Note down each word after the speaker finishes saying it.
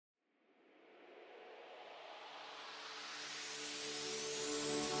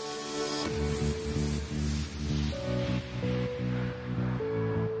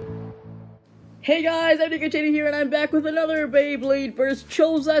Hey guys, I'm Chouzetsu here, and I'm back with another Beyblade vs.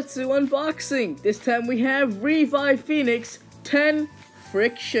 Chouzetsu unboxing. This time we have Revive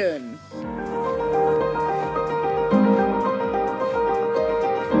Phoenix.10.Friction.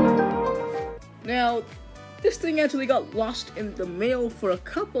 Now, this thing actually got lost in the mail for a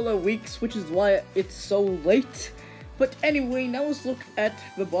couple of weeks, which is why it's so late. But anyway, now let's look at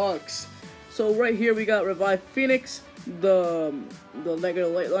the box. So right here we got Revive Phoenix, the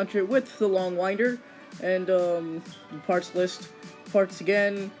negative light launcher with the long winder, and the parts list, parts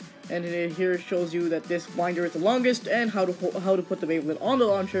again, and here it shows you that this winder is the longest and how to put the Beyblade on the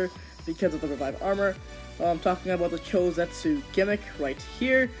launcher because of the Revive armor. I'm talking about the Chouzetsu gimmick right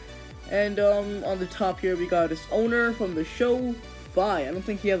here, and on the top here we got his owner from the show, Bye. I don't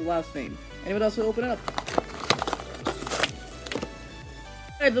think he has a last name. Anyone else will open it up?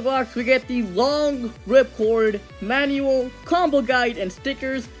 Inside the box, we get the long ripcord, manual, combo guide, and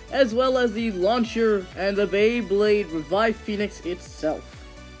stickers, as well as the launcher and the Beyblade Revive Phoenix itself.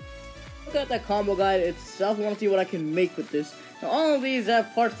 Look at that combo guide itself. I want to see what I can make with this. Now, all of these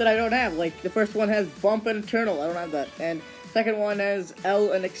have parts that I don't have. Like, the first one has bump and internal. I don't have that. And the second one has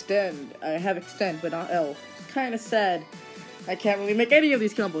L and extend. I have extend, but not L. It's kind of sad. I can't really make any of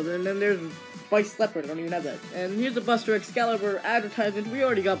these combos. And then there's Vice Leopard, I don't even have that. And here's the Buster Excalibur advertisement. We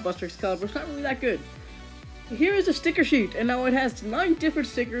already got Buster Excalibur, it's not really that good. Here is a sticker sheet, and now it has 9 different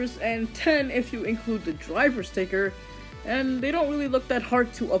stickers, and 10 if you include the driver sticker. And they don't really look that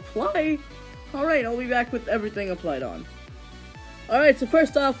hard to apply. Alright, I'll be back with everything applied on. Alright, so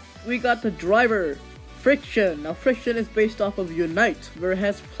first off, we got the driver, Friction. Now Friction is based off of Unite, where it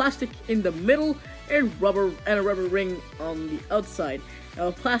has plastic in the middle and a rubber ring on the outside. Now,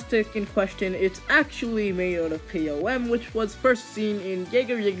 plastic in question, it's actually made out of POM, which was first seen in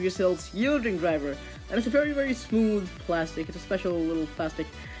Jaeger-Yggdrasil's Yielding Driver. And it's a very, very smooth plastic. It's a special little plastic.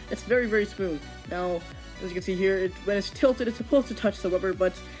 It's very, very smooth. Now, as you can see here, when it's tilted, it's supposed to touch the rubber,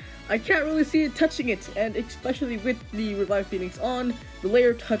 but I can't really see it touching it. And especially with the Revive Phoenix on, the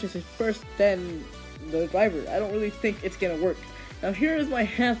layer touches it first, then the driver. I don't really think it's gonna work. Now, here is my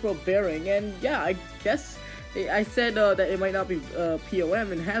Hasbro bearing, and yeah, I guess I said that it might not be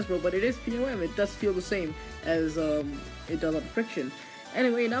POM in Hasbro, but it is POM. It does feel the same as it does on Friction.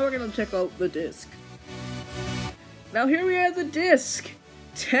 Anyway, now we're gonna check out the disc. Now here we have the disc,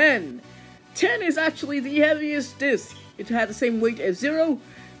 10. 10 is actually the heaviest disc. It had the same weight as 0,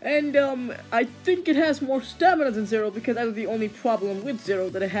 and I think it has more stamina than 0 because that was the only problem with 0,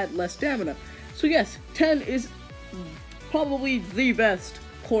 that it had less stamina. So yes, 10 is probably the best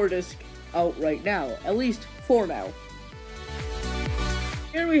core disc out right now, at least for now.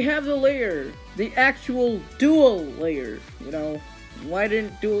 Here we have the layer, the actual dual layer. You know, why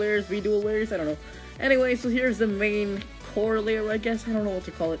didn't dual layers be dual layers? I don't know. Anyway, so here's the main core layer, I guess. I don't know what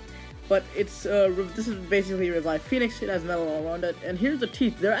to call it, but it's this is basically Revive Phoenix. It has metal all around it, and here's the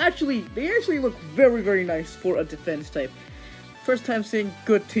teeth. They actually look very, very nice for a defense type. First time seeing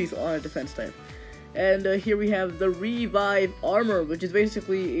good teeth on a defense type. And here we have the Revive armor, which is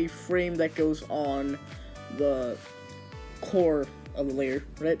basically a frame that goes on the core of the layer,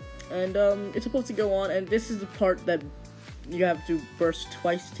 right? And it's supposed to go on, and this is the part that you have to burst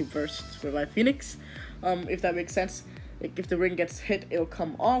twice to burst Revive Phoenix, if that makes sense. Like, if the ring gets hit, it'll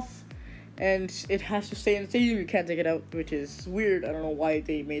come off, and it has to stay in the stadium. You can't take it out, which is weird. I don't know why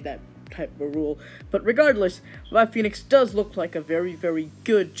they made that type of rule, but regardless, Revive Phoenix does look like a very, very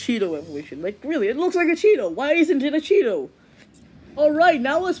good Cheeto evolution. Like, really, it looks like a Cheeto. Why isn't it a Cheeto? Alright,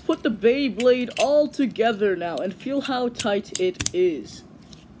 now let's put the Beyblade all together now and feel how tight it is.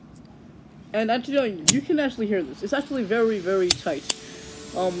 And actually, you can actually hear this. It's actually very, very tight.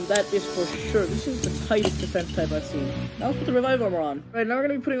 That is for sure. This is the tightest defense type I've seen. Now let's put the Revive armor on. Right, now we're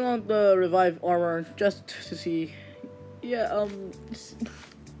gonna be putting on the Revive armor just to see. Yeah,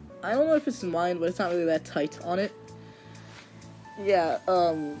 I don't know if it's mine, but it's not really that tight on it. Yeah,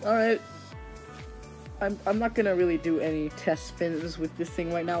 alright. I'm not gonna really do any test spins with this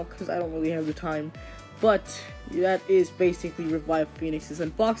thing right now, because I don't really have the time. But that is basically Revive Phoenix's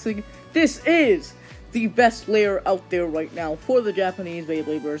unboxing. This is the best layer out there right now for the Japanese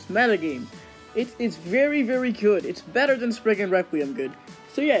Beyblade Burst metagame. It is very, very good. It's better than Spring and Requiem good.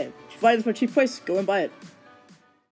 So yeah, if you buy this for a cheap price, go and buy it.